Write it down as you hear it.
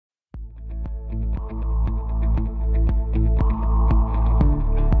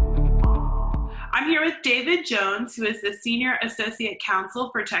here with David Jones, who is the Senior Associate Counsel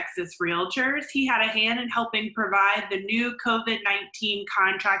for Texas REALTORs. He had a hand in helping provide the new COVID-19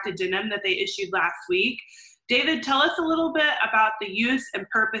 Contract Addendum that they issued last week. David, tell us a little bit about the use and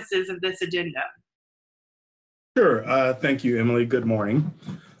purposes of this addendum. Sure. Thank you, Emily. Good morning.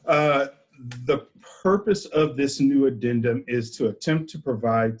 The purpose of this new addendum is to attempt to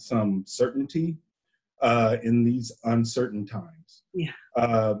provide some certainty in these uncertain times. Yeah.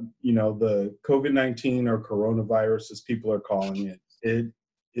 The COVID-19 or coronavirus, as people are calling it, it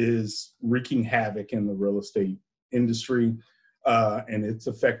is wreaking havoc in the real estate industry, and it's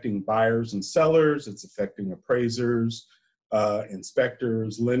affecting buyers and sellers. It's affecting appraisers,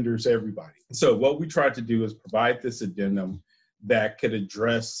 inspectors, lenders, everybody. So what we tried to do is provide this addendum that could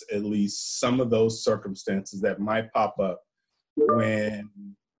address at least some of those circumstances that might pop up when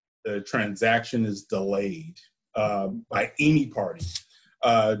the transaction is delayed by any party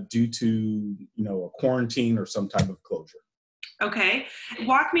due to, a quarantine or some type of closure. Okay.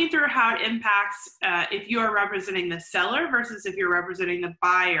 Walk me through how it impacts if you're representing the seller versus if you're representing the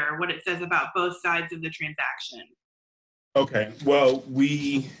buyer, what it says about both sides of the transaction. Okay. Well,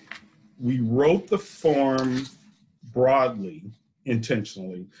 we wrote the form broadly,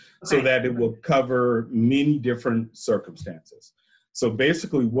 intentionally, so that it will cover many different circumstances. So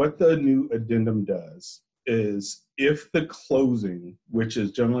basically what the new addendum does is if the closing, which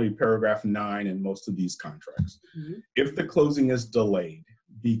is generally paragraph 9 in most of these contracts, if the closing is delayed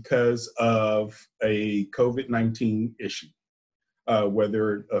because of a COVID-19 issue,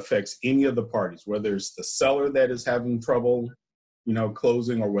 whether it affects any of the parties, whether it's the seller that is having trouble,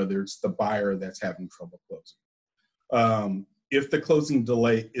 closing, or whether it's the buyer that's having trouble closing. If the closing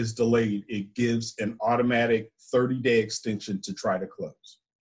is delayed, it gives an automatic 30-day extension to try to close.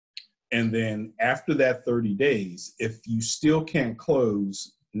 And then after that 30 days, if you still can't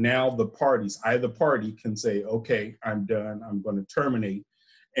close, now the parties, either party can say, okay, I'm done, I'm going to terminate,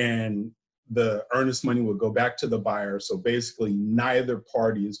 and the earnest money will go back to the buyer. So basically neither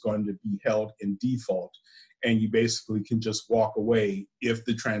party is going to be held in default, and you basically can just walk away if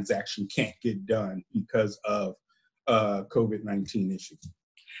the transaction can't get done because of COVID-19 issue.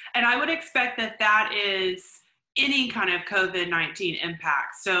 And I would expect that is any kind of COVID-19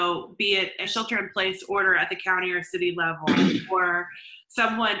 impact. So be it a shelter-in-place order at the county or city level, or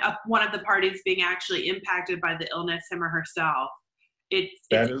one of the parties being actually impacted by the illness, him or herself. It's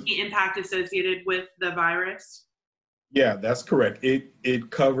the impact associated with the virus? Yeah, that's correct.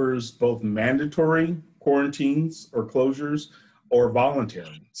 It covers both mandatory quarantines or closures or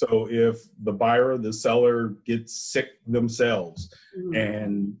voluntary. So if the buyer or the seller gets sick themselves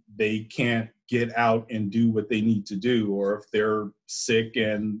and they can't get out and do what they need to do, or if they're sick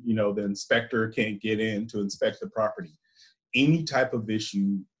and the inspector can't get in to inspect the property, any type of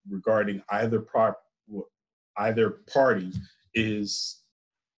issue regarding either party, is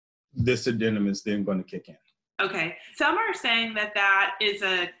this addendum is then going to kick in. Okay. Some are saying that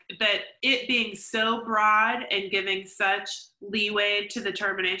it being so broad and giving such leeway to the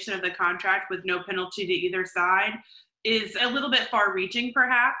termination of the contract with no penalty to either side is a little bit far-reaching,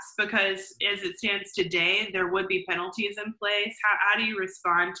 perhaps, because as it stands today, there would be penalties in place. How do you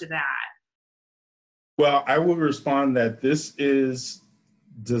respond to that? Well, I will respond that this is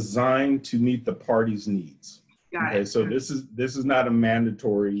designed to meet the parties' needs. Got it. So this is not a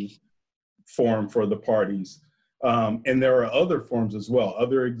mandatory form for the parties. And there are other forms as well,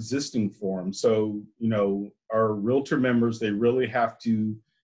 other existing forms. So, our realtor members, they really have to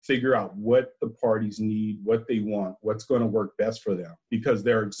figure out what the parties need, what they want, what's going to work best for them, because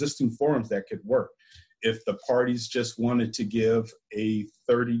there are existing forms that could work. If the parties just wanted to give a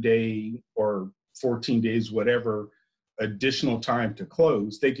 30-day or 14 days, whatever, additional time to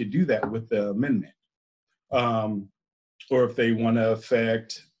close, they could do that with the amendment. Or if they want to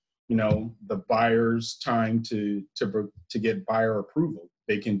affect the buyer's time to get buyer approval,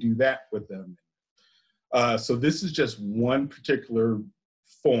 they can do that with them. So this is just one particular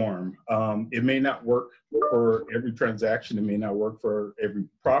form. It may not work for every transaction. It may not work for every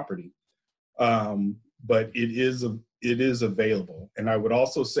property, but it is available. And I would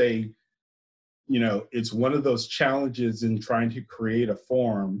also say, it's one of those challenges in trying to create a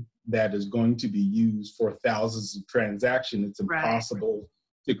form that is going to be used for thousands of transactions. It's impossible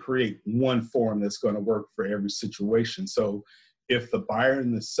to create one form that's going to work for every situation. So if the buyer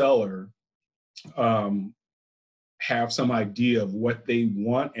and the seller have some idea of what they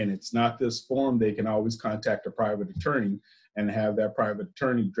want and it's not this form, they can always contact a private attorney and have that private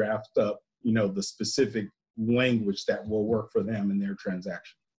attorney draft up, the specific language that will work for them in their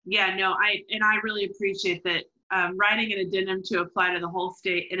transaction. Yeah, no, I really appreciate that writing an addendum to apply to the whole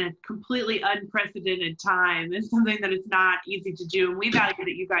state in a completely unprecedented time is something that is not easy to do. And we value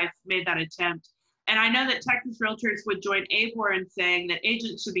that you guys made that attempt. And I know that Texas Realtors would join ABoR in saying that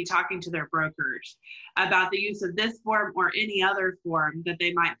agents should be talking to their brokers about the use of this form or any other form that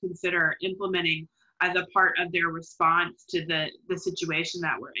they might consider implementing as a part of their response to the situation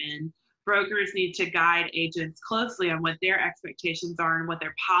that we're in. Brokers need to guide agents closely on what their expectations are and what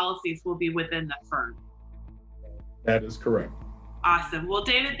their policies will be within the firm. That is correct. Awesome. Well,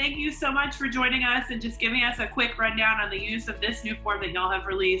 David, thank you so much for joining us and just giving us a quick rundown on the use of this new form that y'all have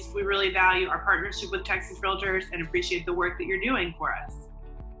released. We really value our partnership with Texas Realtors and appreciate the work that you're doing for us.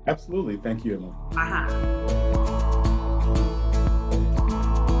 Absolutely. Thank you, Emily. Uh-huh.